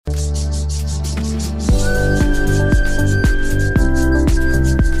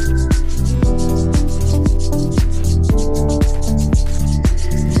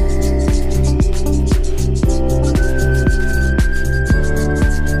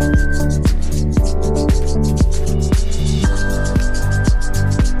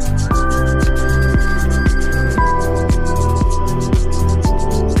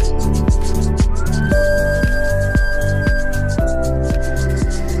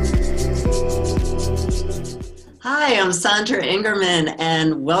Hi, I'm Sandra Ingerman,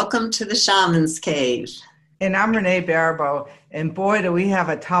 and welcome to the Shamans Cave. And I'm Renee Baribeau, and boy, do we have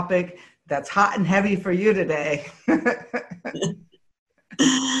a topic that's hot and heavy for you today.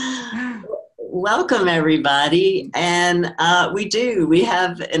 Welcome, everybody. And we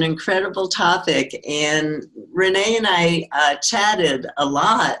have an incredible topic. And Renee and I chatted a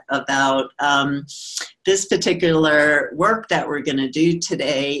lot about this particular work that we're going to do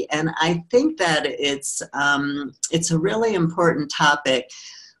today. And I think that it's a really important topic.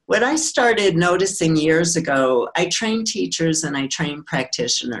 What I started noticing years ago, I train teachers and I train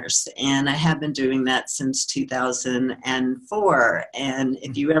practitioners, and I have been doing that since 2004. And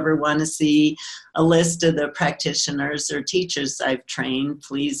if you ever want to see a list of the practitioners or teachers I've trained,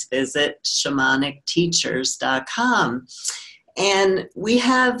 please visit shamanicteachers.com. And we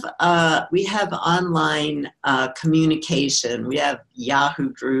have online communication. We have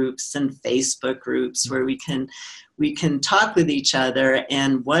Yahoo groups and Facebook groups where we can talk with each other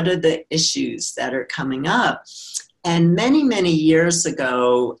and what are the issues that are coming up. And many, many years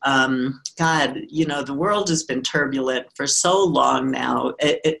ago, the world has been turbulent for so long now,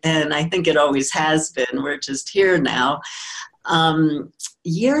 and I think it always has been. We're just here now.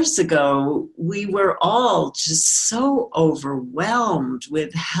 Years ago, we were all just so overwhelmed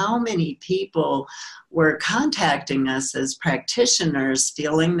with how many people were contacting us as practitioners,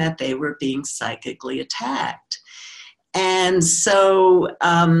 feeling that they were being psychically attacked. And so,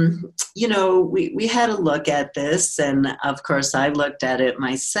 we had a look at this, and of course I looked at it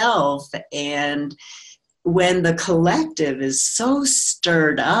myself. And when the collective is so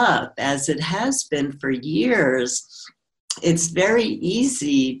stirred up, as it has been for years, it's very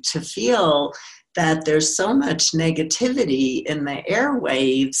easy to feel that there's so much negativity in the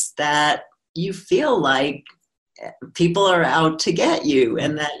airwaves that you feel like people are out to get you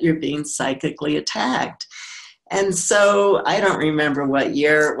and that you're being psychically attacked. And so I don't remember what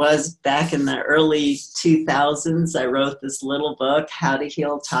year it was, back in the early 2000s, I wrote this little book, How to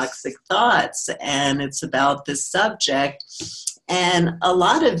Heal Toxic Thoughts, and it's about this subject. And a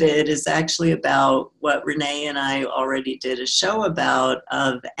lot of it is actually about what Renee and I already did a show about,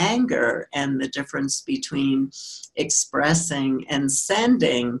 of anger and the difference between expressing and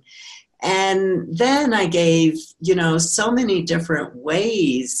sending. And then I gave, so many different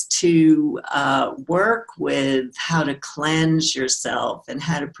ways to work with how to cleanse yourself and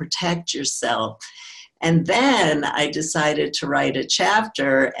how to protect yourself. And then I decided to write a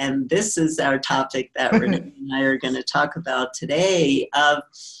chapter, and this is our topic that Renee and I are going to talk about today, of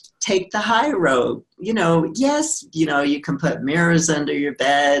take the high road. Yes, you can put mirrors under your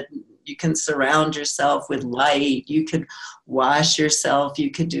bed. You can surround yourself with light. You could wash yourself.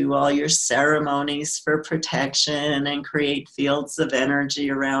 You could do all your ceremonies for protection and create fields of energy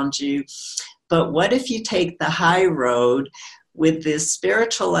around you. But what if you take the high road with this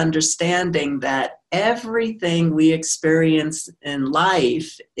spiritual understanding that everything we experience in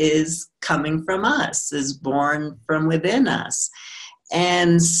life is coming from us, is born from within us?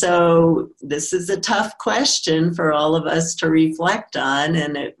 And so this is a tough question for all of us to reflect on,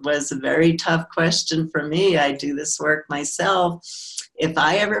 and it was a very tough question for me. I do this work myself. If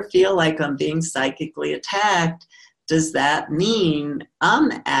I ever feel like I'm being psychically attacked, does that mean I'm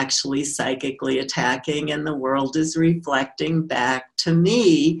actually psychically attacking and the world is reflecting back to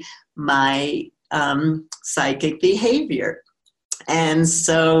me my psychic behavior? And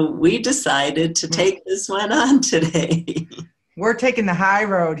so we decided to take this one on today. We're taking the high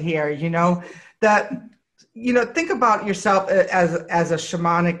road here, think about yourself as a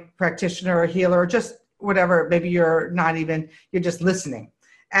shamanic practitioner or healer, or just whatever. Maybe you're just listening.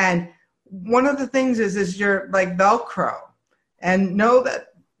 And one of the things is you're like Velcro, and know that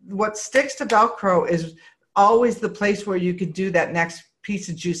what sticks to Velcro is always the place where you could do that next piece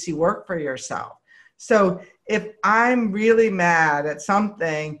of juicy work for yourself. So if I'm really mad at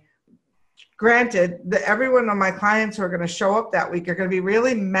something, granted, every one of my clients who are going to show up that week are going to be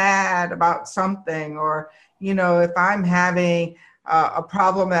really mad about something. Or, if I'm having a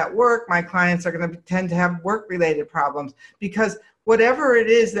problem at work, my clients are going to tend to have work-related problems, because whatever it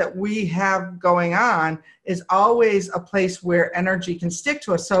is that we have going on is always a place where energy can stick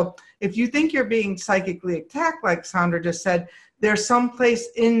to us. So if you think you're being psychically attacked, like Sandra just said, there's some place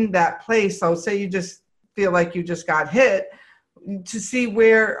in that place. So say you just feel like you just got hit, to see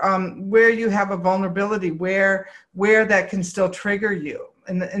where you have a vulnerability, where that can still trigger you.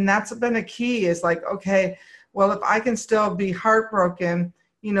 And that's been a key, is like, okay, well, if I can still be heartbroken,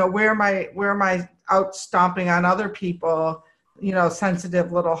 where am I out stomping on other people,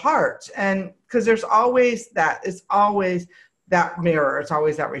 sensitive little hearts? And because there's always that, it's always that mirror, it's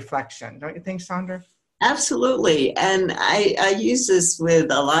always that reflection. Don't you think, Sandra? Absolutely. And I use this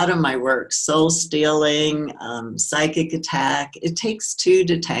with a lot of my work, soul stealing, psychic attack. It takes two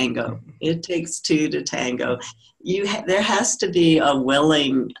to tango. It takes two to tango. There has to be a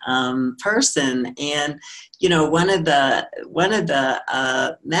willing person. And, one of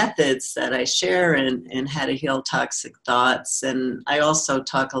the methods that I share in How to Heal Toxic Thoughts, and I also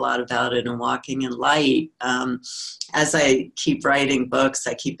talk a lot about it in Walking in Light. As I keep writing books,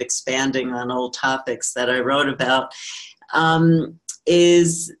 I keep expanding on old topics that I wrote about,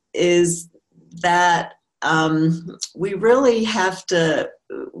 is that we really have to.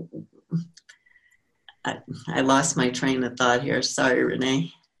 I lost my train of thought here. Sorry,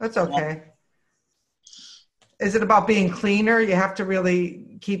 Renee. That's okay. Is it about being cleaner? You have to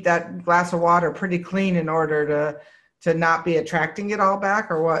really keep that glass of water pretty clean in order to not be attracting it all back,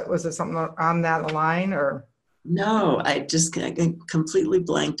 or what? Was it something on that line, or? No, I just completely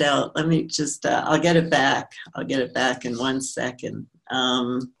blanked out. Let me just, I'll get it back. I'll get it back in 1 second.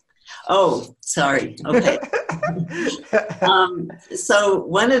 Oh, sorry. Okay. So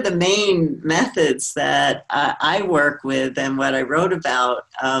one of the main methods that I work with, and what I wrote about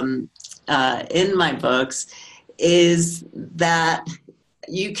in my books, is that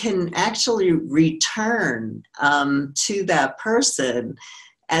you can actually return to that person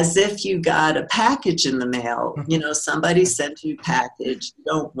as if you got a package in the mail. Somebody sent you a package. You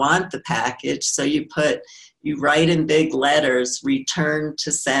don't want the package, so you write in big letters, "Return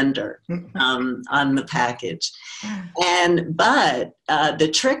to sender," on the package. But the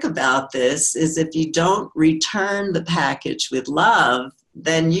trick about this is, if you don't return the package with love,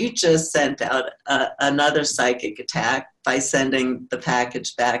 then you just sent out another psychic attack by sending the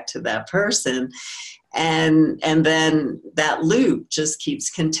package back to that person. And then that loop just keeps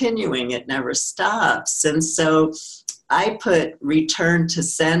continuing. It never stops. And so I put "return to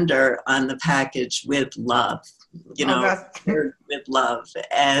sender" on the package with love, with love.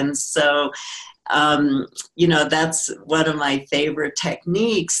 And so, that's one of my favorite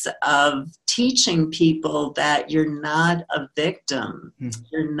techniques of teaching people that you're not a victim.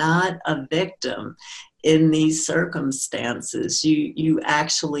 You're not a victim in these circumstances. You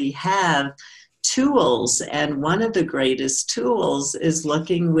actually have tools, and one of the greatest tools is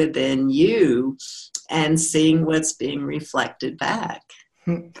looking within you and seeing what's being reflected back.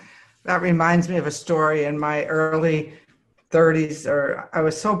 That reminds me of a story in my early 30s, or I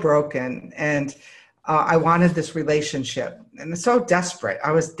was so broken, and I wanted this relationship, and so desperate.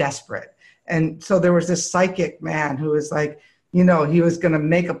 I was desperate. And so there was this psychic man who was like, he was going to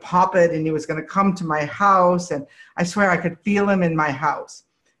make a puppet, and he was going to come to my house, and I swear I could feel him in my house.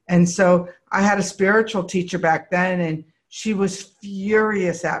 And so I had a spiritual teacher back then, and she was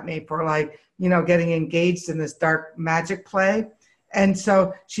furious at me for getting engaged in this dark magic play. And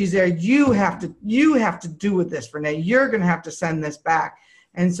so she's there, you have to do with this, Renee. You're going to have to send this back.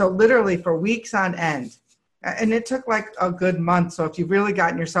 And so literally for weeks on end, and it took like a good month. So if you've really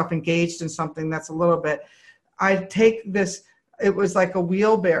gotten yourself engaged in something that's a little bit, I'd take this, it was like a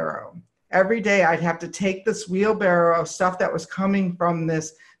wheelbarrow. Every day I'd have to take this wheelbarrow of stuff that was coming from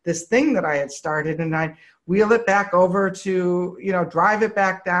this thing that I had started, and I'd wheel it back over to, drive it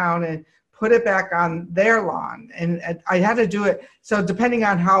back down and put it back on their lawn. And I had to do it. So depending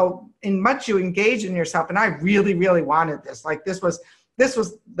on how much you engage in yourself, and I really, really wanted this, like this was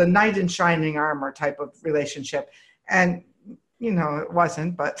the knight in shining armor type of relationship. And, it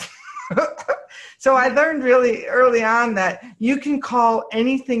wasn't, but so I learned really early on that you can call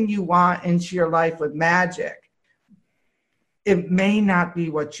anything you want into your life with magic. It may not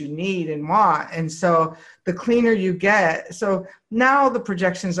be what you need and want. And so the cleaner you get, so now the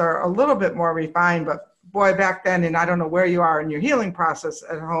projections are a little bit more refined, but boy, back then, and I don't know where you are in your healing process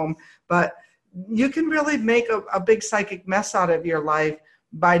at home, but you can really make a big psychic mess out of your life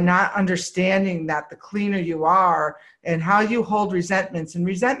by not understanding that the cleaner you are and how you hold resentments. And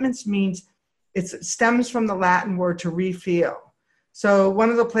resentments means it stems from the Latin word to refeel. So one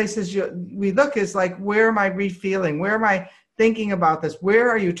of the places we look is like, where am I refeeling? Where am I thinking about this? Where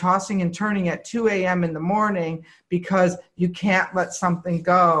are you tossing and turning at 2 a.m. in the morning because you can't let something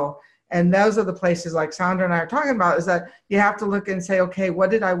go? And those are the places, like Sandra and I are talking about, is that you have to look and say, okay, what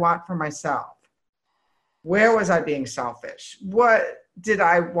did I want for myself? Where was I being selfish? What did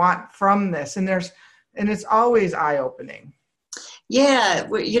I want from this? And it's always eye-opening. Yeah,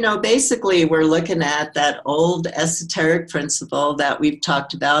 basically we're looking at that old esoteric principle that we've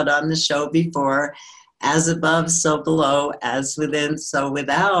talked about on the show before: as above, so below; as within, so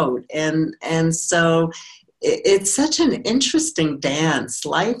without. And so it's such an interesting dance.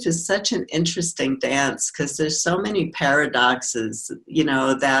 Life is such an interesting dance because there's so many paradoxes,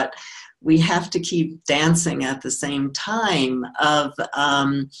 that we have to keep dancing at the same time of,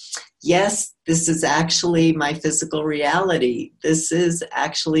 yes, this is actually my physical reality. This is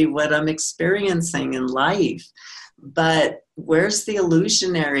actually what I'm experiencing in life. But where's the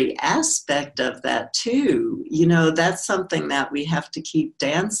illusionary aspect of that too? That's something that we have to keep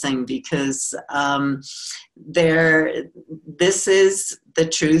dancing because this is the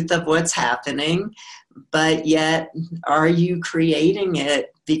truth of what's happening, but yet are you creating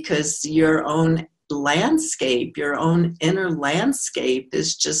it because your own landscape, your own inner landscape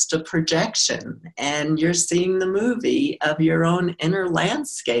is just a projection and you're seeing the movie of your own inner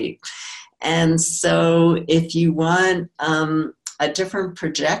landscape. And so if you want a different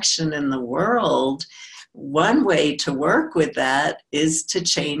projection in the world, one way to work with that is to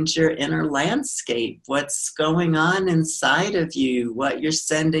change your inner landscape, what's going on inside of you, what you're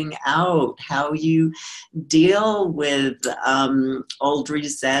sending out, how you deal with old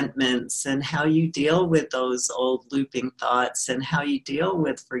resentments and how you deal with those old looping thoughts and how you deal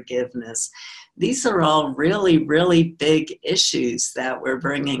with forgiveness. These are all really, really big issues that we're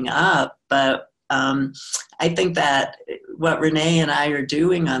bringing up, but I think that what Renee and I are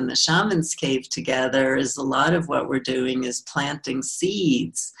doing on the Shamans Cave together is a lot of what we're doing is planting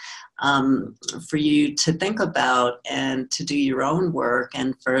seeds for you to think about and to do your own work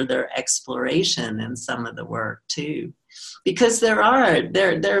and further exploration in some of the work too. Because there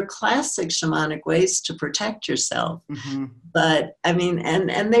are classic shamanic ways to protect yourself. Mm-hmm. But I mean,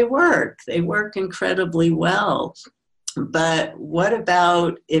 and they work incredibly well. But what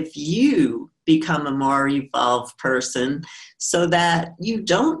about if you become a more evolved person so that you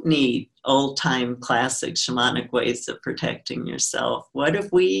don't need old-time classic shamanic ways of protecting yourself? What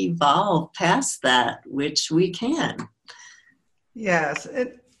if we evolve past that, which we can? Yes.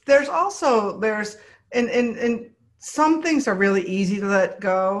 There's some things are really easy to let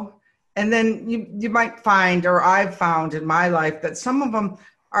go. And then you might find, or I've found in my life, that some of them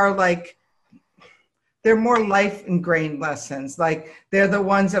are like, they're more life ingrained lessons. Like they're the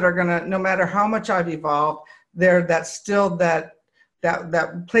ones that are gonna, no matter how much I've evolved, that's still that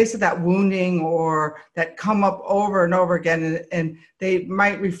place of that wounding or that come up over and over again. And they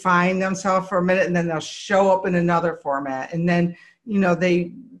might refine themselves for a minute and then they'll show up in another format. And then,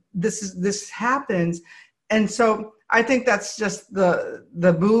 this happens. And so I think that's just the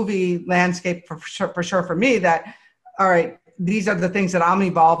movie landscape for sure for me, that, all right, these are the things that I'm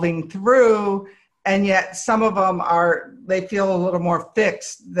evolving through. And yet some of them they feel a little more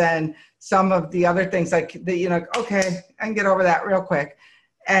fixed than some of the other things, like, okay, I can get over that real quick.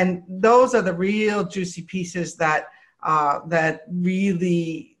 And those are the real juicy pieces that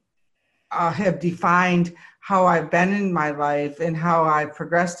really have defined how I've been in my life and how I've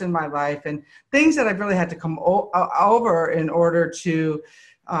progressed in my life, and things that I've really had to come over in order to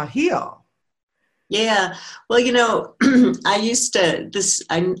heal. Yeah. Well, I used to,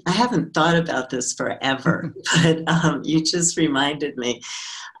 I haven't thought about this forever, but you just reminded me.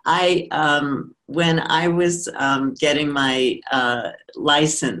 When I was getting my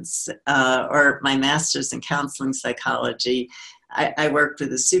license or my master's in counseling psychology, I worked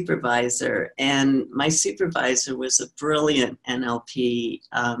with a supervisor, and my supervisor was a brilliant NLP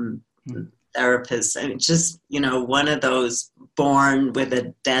therapist. I mean, just, one of those born with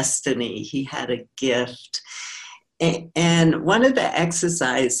a destiny. He had a gift. And one of the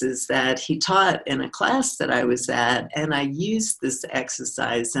exercises that he taught in a class that I was at, and I used this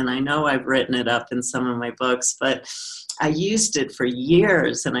exercise, and I know I've written it up in some of my books, but I used it for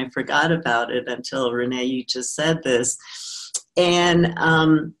years and I forgot about it until Renee, you just said this. And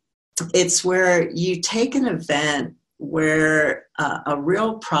it's where you take an event where a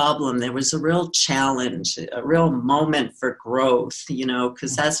real problem, there was a real challenge, a real moment for growth,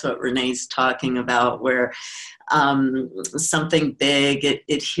 because that's what Renee's talking about, where something big,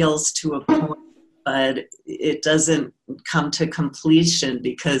 it heals to a point, but it doesn't come to completion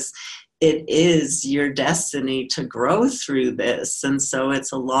because it is your destiny to grow through this. And so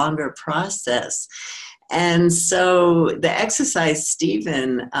it's a longer process. And so the exercise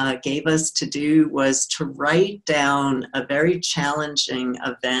Stephen gave us to do was to write down a very challenging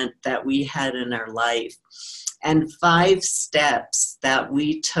event that we had in our life and 5 steps that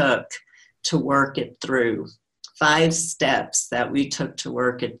we took to work it through. 5 steps that we took to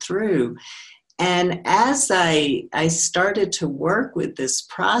work it through. And as I started to work with this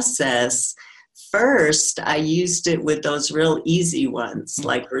process, first, I used it with those real easy ones,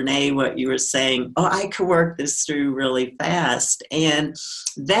 like Renee, what you were saying, oh, I could work this through really fast. And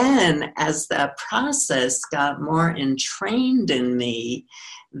then as that process got more entrained in me,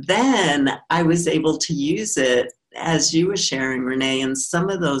 then I was able to use it, as you were sharing, Renee, and some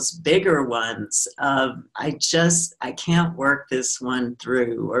of those bigger ones of, I can't work this one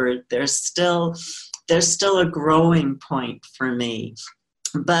through, or there's still a growing point for me.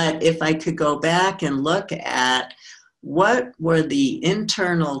 But if I could go back and look at what were the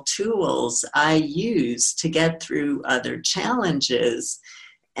internal tools I used to get through other challenges,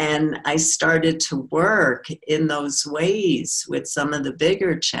 and I started to work in those ways with some of the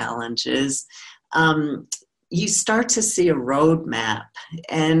bigger challenges, you start to see a roadmap.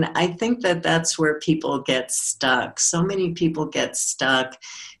 And I think that that's where people get stuck. So many people get stuck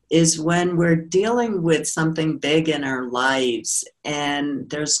is when we're dealing with something big in our lives and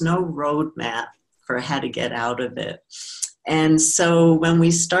there's no roadmap for how to get out of it. And so when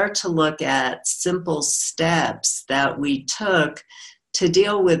we start to look at simple steps that we took to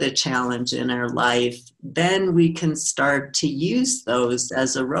deal with a challenge in our life, then we can start to use those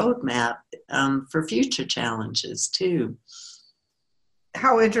as a roadmap for future challenges too.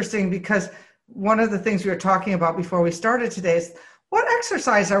 How interesting, because one of the things we were talking about before we started today is, what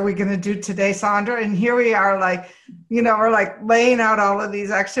exercise are we going to do today, Sandra? And here we are, like, we're like laying out all of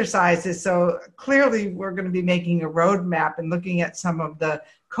these exercises. So clearly we're going to be making a roadmap and looking at some of the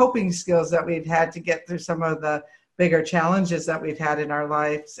coping skills that we've had to get through some of the bigger challenges that we've had in our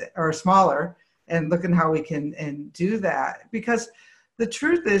lives, or smaller, and looking how we can do that. Because the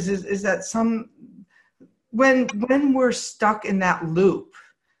truth is that when we're stuck in that loop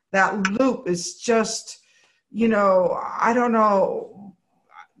is just, I don't know,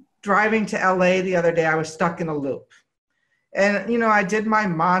 driving to LA the other day, I was stuck in a loop. And, I did my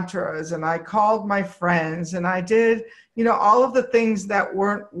mantras and I called my friends and I did, all of the things that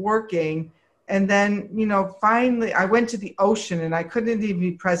weren't working. And then, finally I went to the ocean and I couldn't even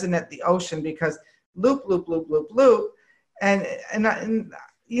be present at the ocean because loop, loop, loop, loop, loop. And then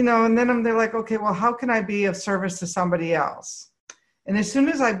they're like, okay, well, how can I be of service to somebody else? And as soon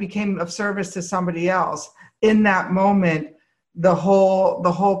as I became of service to somebody else, in that moment, the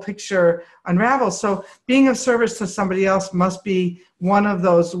whole picture unravels. So being of service to somebody else must be one of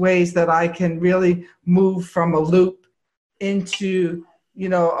those ways that I can really move from a loop into,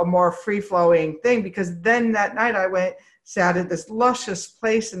 a more free-flowing thing. Because then that night I sat at this luscious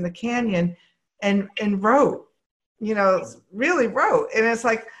place in the canyon and wrote, really wrote. And it's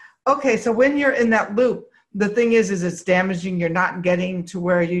like, okay, so when you're in that loop, the thing is it's damaging. You're not getting to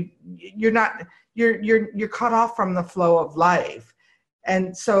where you're cut off from the flow of life.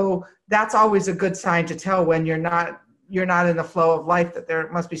 And so that's always a good sign to tell when you're not in the flow of life, that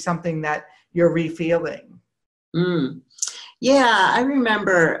there must be something that you're refeeling. Yeah, I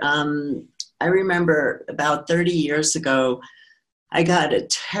remember about 30 years ago, I got a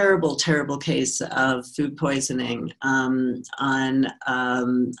terrible, terrible case of food poisoning on a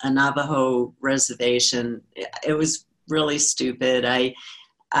Navajo reservation. It was really stupid.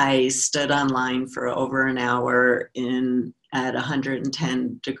 I stood online for over an hour at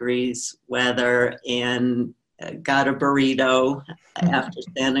 110 degrees weather and got a burrito after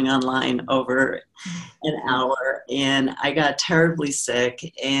standing online over an hour. And I got terribly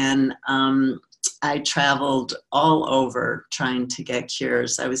sick, and I traveled all over trying to get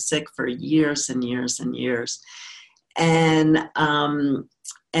cures. I was sick for years and years and years. And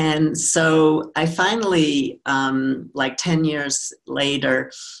so I finally, like 10 years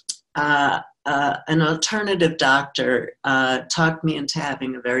later, an alternative doctor talked me into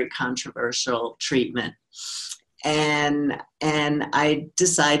having a very controversial treatment. And I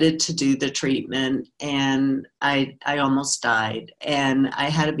decided to do the treatment, and I almost died. And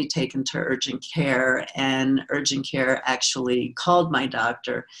I had to be taken to urgent care, and urgent care actually called my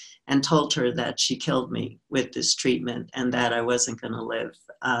doctor and told her that she killed me with this treatment and that I wasn't going to live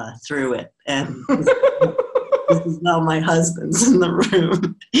through it. And this is now my husband's in the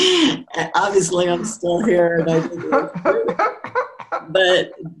room. Obviously, I'm still here, and I didn't live through it.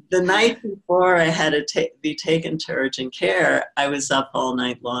 But the night before I had to be taken to urgent care, I was up all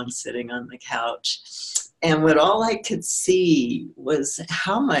night long sitting on the couch. And what all I could see was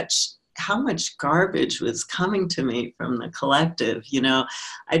how much garbage was coming to me from the collective.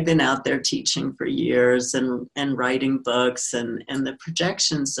 I'd been out there teaching for years and writing books, and the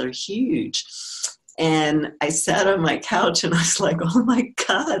projections are huge. And I sat on my couch and I was like, oh my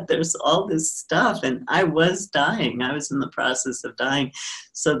God, there's all this stuff. And I was dying. I was in the process of dying.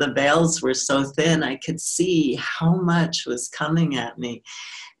 So the veils were so thin, I could see how much was coming at me.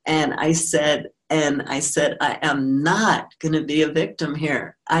 And I said, I am not going to be a victim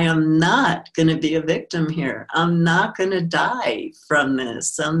here. I am not going to be a victim here. I'm not going to die from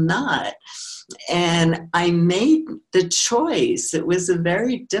this. I'm not. And I made the choice. It was a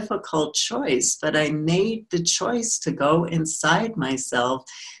very difficult choice, but I made the choice to go inside myself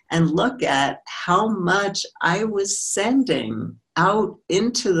and look at how much I was sending out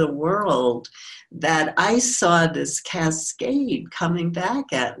into the world, that I saw this cascade coming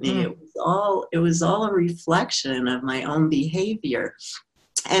back at me. It was all a reflection of my own behavior.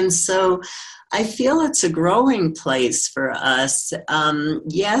 And so I feel it's a growing place for us.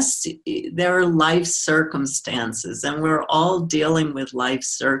 Yes, there are life circumstances, and we're all dealing with life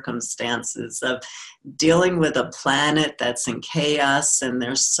circumstances of dealing with a planet that's in chaos, and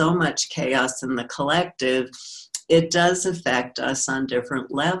there's so much chaos in the collective. It does affect us on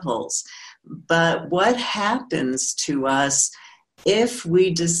different levels. But what happens to us if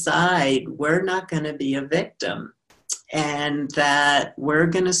we decide we're not going to be a victim? And that we're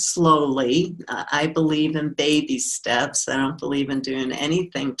going to slowly, I believe in baby steps. I don't believe in doing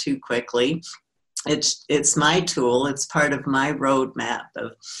anything too quickly. It's my tool. It's part of my roadmap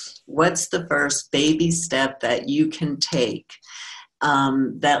of what's the first baby step that you can take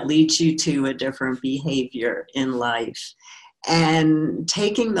that leads you to a different behavior in life. And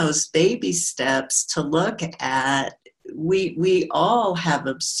taking those baby steps to look at, we all have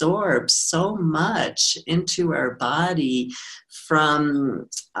absorbed so much into our body from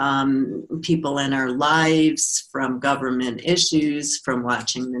people in our lives, from government issues, from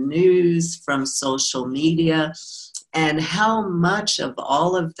watching the news, from social media, and how much of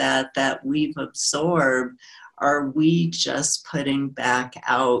all of that we've absorbed are we just putting back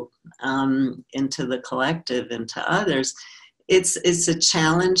out into the collective, into others. It's a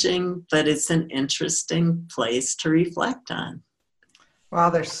challenging, but it's an interesting place to reflect on. Wow,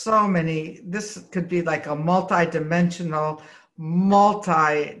 there's so many. This could be like a multi-dimensional,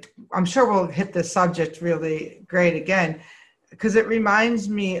 I'm sure we'll hit this subject really great again, because it reminds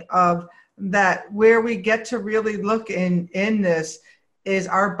me of that where we get to really look in this is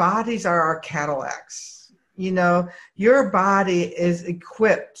our bodies are our Cadillacs. You know, your body is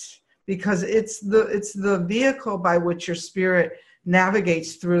equipped because it's the vehicle by which your spirit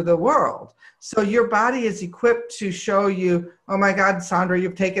navigates through the world. So your body is equipped to show you, oh my God, Sandra,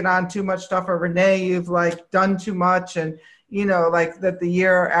 you've taken on too much stuff, or Renee, you've like done too much. And, you know, like that the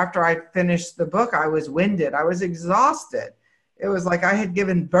year after I finished the book, I was winded. I was exhausted. It was like I had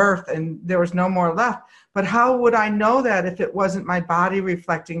given birth and there was no more left. But how would I know that if it wasn't my body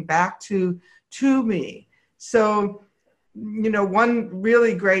reflecting back to me? So, you know, one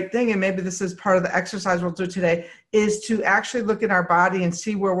really great thing, and maybe this is part of the exercise we'll do today, is to actually look at our body and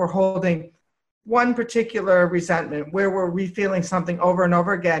see where we're holding one particular resentment, where we're refeeling something over and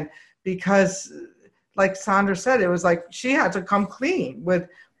over again. Because like Sandra said, it was like she had to come clean with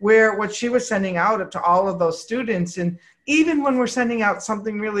what she was sending out to all of those students. And even when we're sending out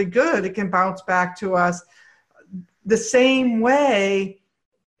something really good, it can bounce back to us the same way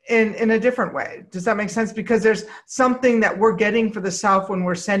in a different way. Does that make sense? Because there's something that we're getting for the self when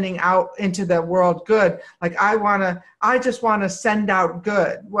we're sending out into the world good. Like I just want to send out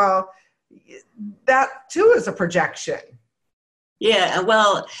good. Well, that too is a projection. Yeah,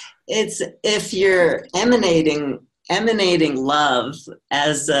 well, it's if you're emanating love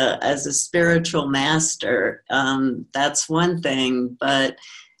as a spiritual master, that's one thing. But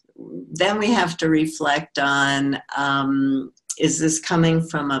then we have to reflect on, is this coming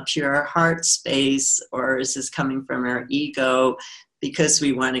from a pure heart space, or is this coming from our ego because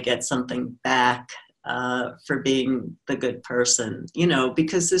we want to get something back for being the good person? You know,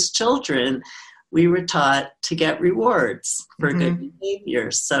 because as children, we were taught to get rewards for good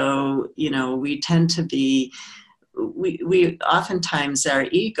behavior. So, you know, we tend to be, we oftentimes our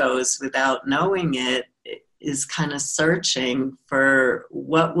egos, without knowing it, is kind of searching for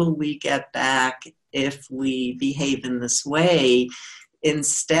what will we get back if we behave in this way,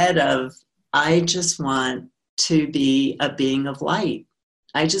 instead of, I just want to be a being of light.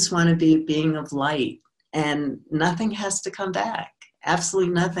 I just want to be a being of light, and nothing has to come back.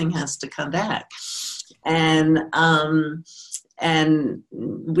 Absolutely nothing has to come back. And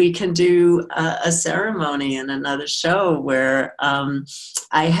we can do a ceremony in another show where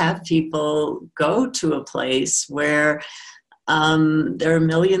I have people go to a place where there are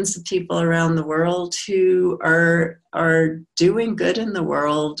millions of people around the world who are doing good in the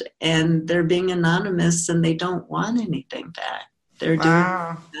world, and they're being anonymous and they don't want anything back. They're doing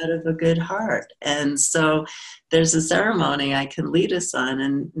Wow. it out of a good heart. And so there's a ceremony I can lead us on,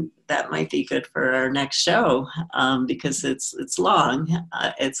 and that might be good for our next show, because it's long.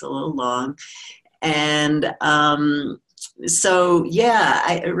 It's a little long. And so,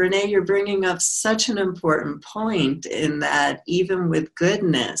 yeah, Renee, you're bringing up such an important point in that even with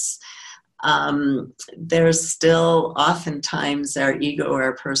goodness, there's still oftentimes our ego or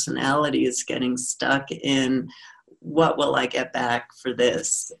our personality is getting stuck in, what will I get back for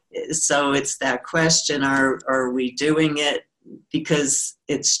this? So it's that question, are we doing it because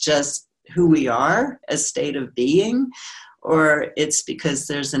it's just who we are, a state of being, or it's because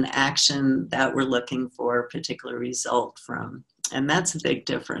there's an action that we're looking for a particular result from? And that's a big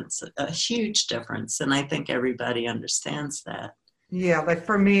difference, a huge difference. And I think everybody understands that. Yeah, like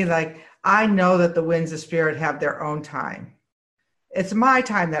for me, like I know that the winds of spirit have their own time. It's my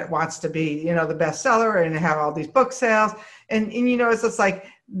time that wants to be, the bestseller and have all these book sales. And it's just like,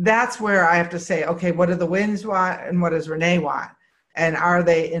 that's where I have to say, okay, what do the winds want and what does Renee want? And are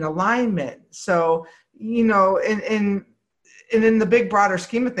they in alignment? So, in the big broader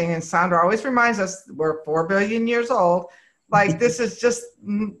scheme of things, and Sandra always reminds us, we're 4 billion years old. Like this is just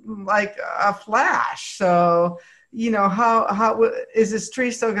like a flash. So, how is this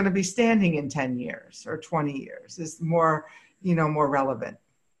tree still going to be standing in 10 years or 20 years is more relevant.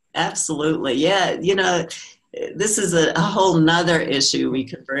 Absolutely. Yeah. This is a whole nother issue we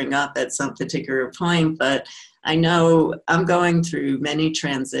could bring up at some particular point, but I know I'm going through many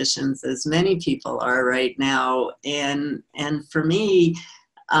transitions, as many people are right now. And for me,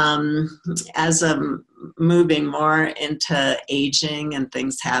 as I'm moving more into aging and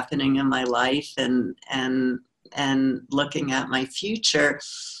things happening in my life and looking at my future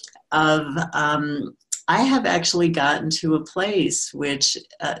of, I have actually gotten to a place which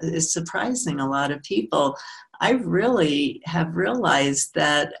is surprising a lot of people. I really have realized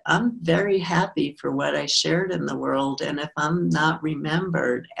that I'm very happy for what I shared in the world. And if I'm not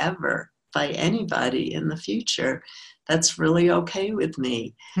remembered ever by anybody in the future, that's really okay with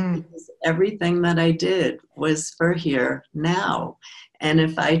me. Because everything that I did was for here now. And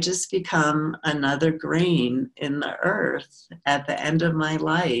if I just become another grain in the earth at the end of my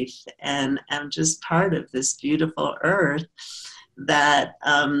life, and I'm just part of this beautiful earth that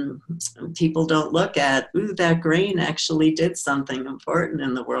people don't look at, ooh, that grain actually did something important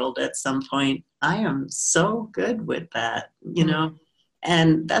in the world at some point. I am so good with that,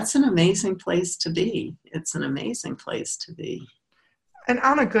 and that's an amazing place to be. It's an amazing place to be. And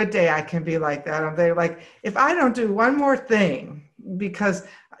on a good day, I can be like that. I'm very like, if I don't do one more thing, because,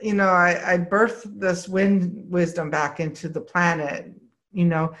 I birthed this wind wisdom back into the planet,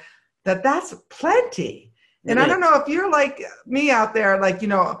 that's plenty. And I don't know if you're like me out there, like,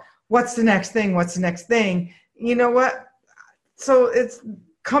 what's the next thing? What's the next thing? You know what? So it's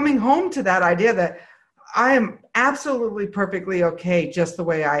coming home to that idea that I am absolutely perfectly okay just the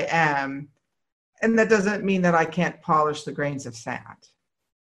way I am. And that doesn't mean that I can't polish the grains of sand.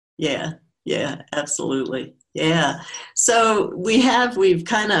 Yeah, absolutely. Yeah. So we've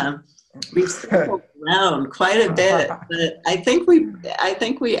circled around quite a bit, but I think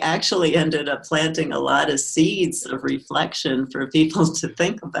we actually ended up planting a lot of seeds of reflection for people to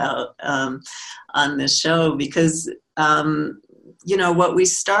think about on this show, because what we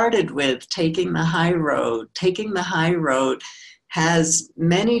started with, taking the high road has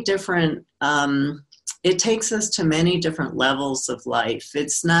many different it takes us to many different levels of life.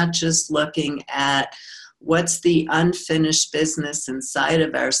 It's not just looking at what's the unfinished business inside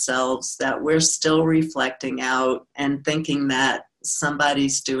of ourselves that we're still reflecting out and thinking that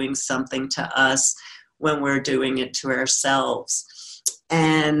somebody's doing something to us when we're doing it to ourselves.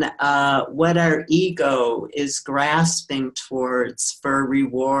 And what our ego is grasping towards for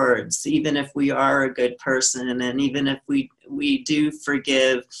rewards, even if we are a good person and even if we do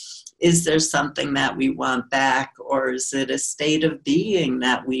forgive. Is there something that we want back, or is it a state of being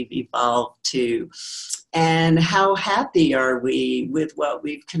that we've evolved to? And how happy are we with what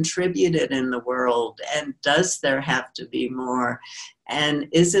we've contributed in the world? And does there have to be more? And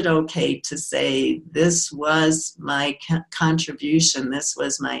is it okay to say, this was my contribution, this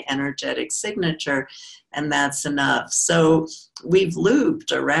was my energetic signature, and that's enough? So we've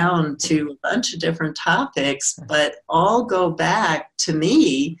looped around to a bunch of different topics, but all go back, to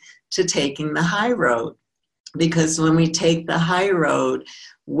me, to taking the high road. Because when we take the high road,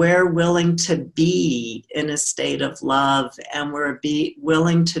 we're willing to be in a state of love, and we're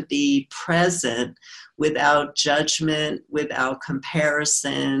willing to be present without judgment, without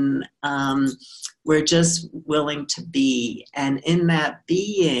comparison. We're just willing to be. And in that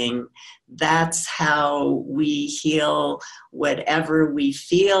being, that's how we heal whatever we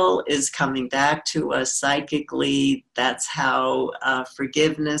feel is coming back to us psychically. That's how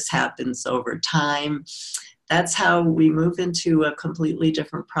forgiveness happens over time. That's how we move into a completely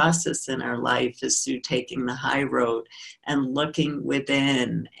different process in our life, is through taking the high road and looking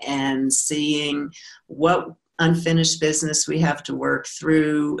within and seeing what unfinished business we have to work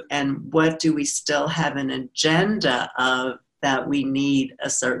through, and what do we still have an agenda of that we need a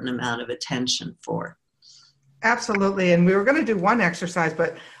certain amount of attention for. Absolutely. And we were going to do one exercise,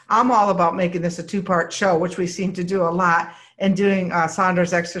 but I'm all about making this a 2-part show, which we seem to do a lot, and doing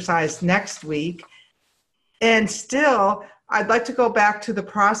Sandra's exercise next week. And still, I'd like to go back to the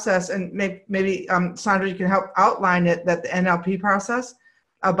process, and maybe Sandra, you can help outline it, that the NLP process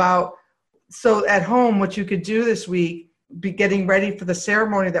about, so at home, what you could do this week, be getting ready for the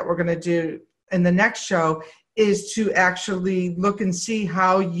ceremony that we're going to do in the next show, is to actually look and see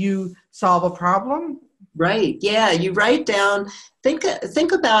how you solve a problem. Right. Yeah. You write down, think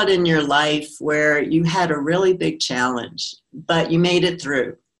about in your life where you had a really big challenge, but you made it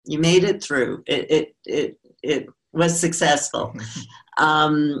through. You made it through. It was successful.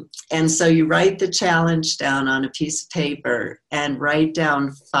 And so you write the challenge down on a piece of paper and write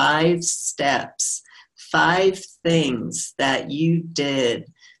down 5 steps, 5 things that you did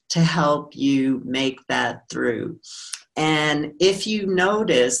to help you make that through. And if you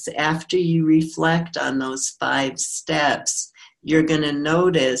notice, after you reflect on those 5 steps, you're going to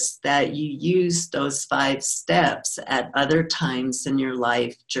notice that you use those 5 steps at other times in your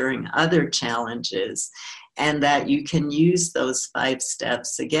life during other challenges, and that you can use those 5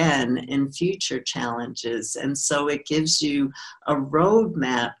 steps again in future challenges. And so it gives you a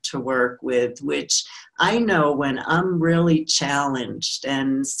roadmap to work with, which I know when I'm really challenged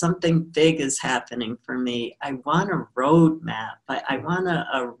and something big is happening for me, I want a roadmap. I want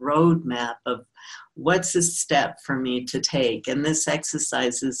a roadmap of what's a step for me to take. And this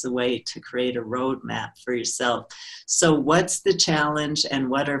exercise is a way to create a roadmap for yourself. So what's the challenge, and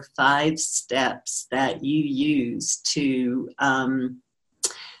what are 5 steps that you use to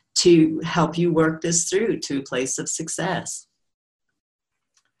help you work this through to a place of success?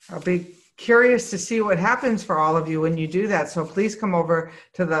 I'll be curious to see what happens for all of you when you do that. So please come over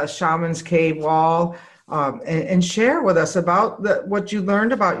to the Shamans Cave wall and share with us about what you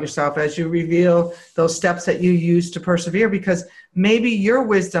learned about yourself as you reveal those steps that you use to persevere, because maybe your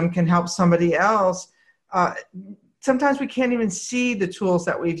wisdom can help somebody else. Sometimes we can't even see the tools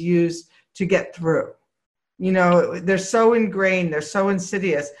that we've used to get through. You know, they're so ingrained, they're so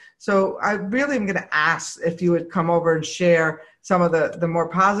insidious. So I really am going to ask if you would come over and share some of the more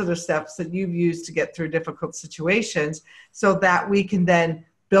positive steps that you've used to get through difficult situations, so that we can then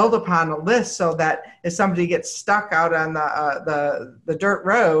build upon a list, so that if somebody gets stuck out on the dirt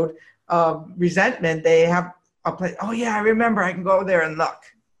road of resentment, they have a place. Oh yeah, I remember, I can go there and look.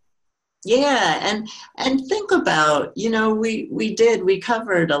 Yeah, and think about, you know, we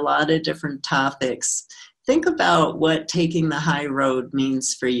covered a lot of different topics. Think about what taking the high road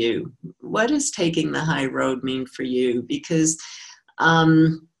means for you. What does taking the high road mean for you? Because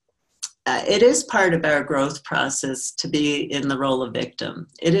it is part of our growth process to be in the role of victim.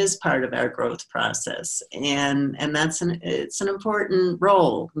 It is part of our growth process, and it's an important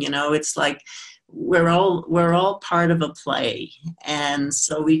role. You know, it's like we're all part of a play, and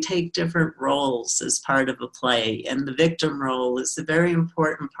so we take different roles as part of a play, and the victim role is a very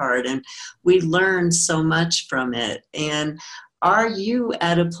important part, and we learn so much from it. And are you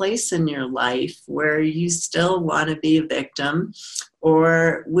at a place in your life where you still want to be a victim,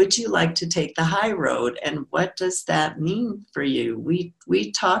 or would you like to take the high road? And what does that mean for you?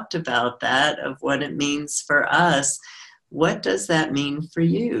 We talked about that, of what it means for us. What does that mean for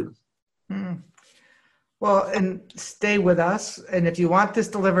you? Well, and stay with us. And if you want this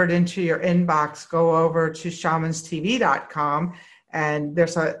delivered into your inbox, go over to shamanstv.com, and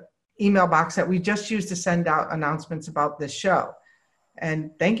there's an email box that we just use to send out announcements about this show.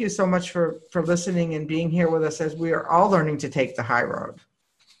 And thank you so much for listening and being here with us as we are all learning to take the high road.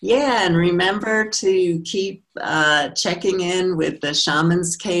 Yeah, and remember to keep checking in with the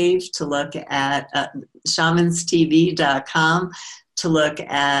Shamans Cave, to look at shamanstv.com to look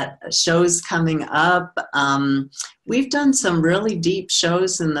at shows coming up. We've done some really deep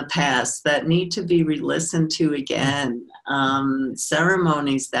shows in the past that need to be re-listened to again.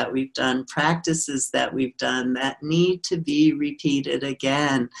 Ceremonies that we've done, practices that we've done that need to be repeated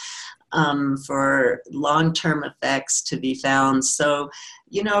again. For long-term effects to be found. So,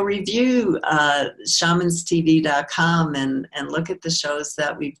 review shamanstv.com and look at the shows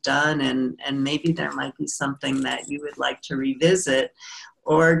that we've done, and maybe there might be something that you would like to revisit,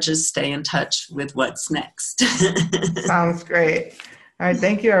 or just stay in touch with what's next. Sounds great. All right.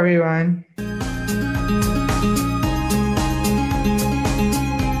 Thank you, everyone.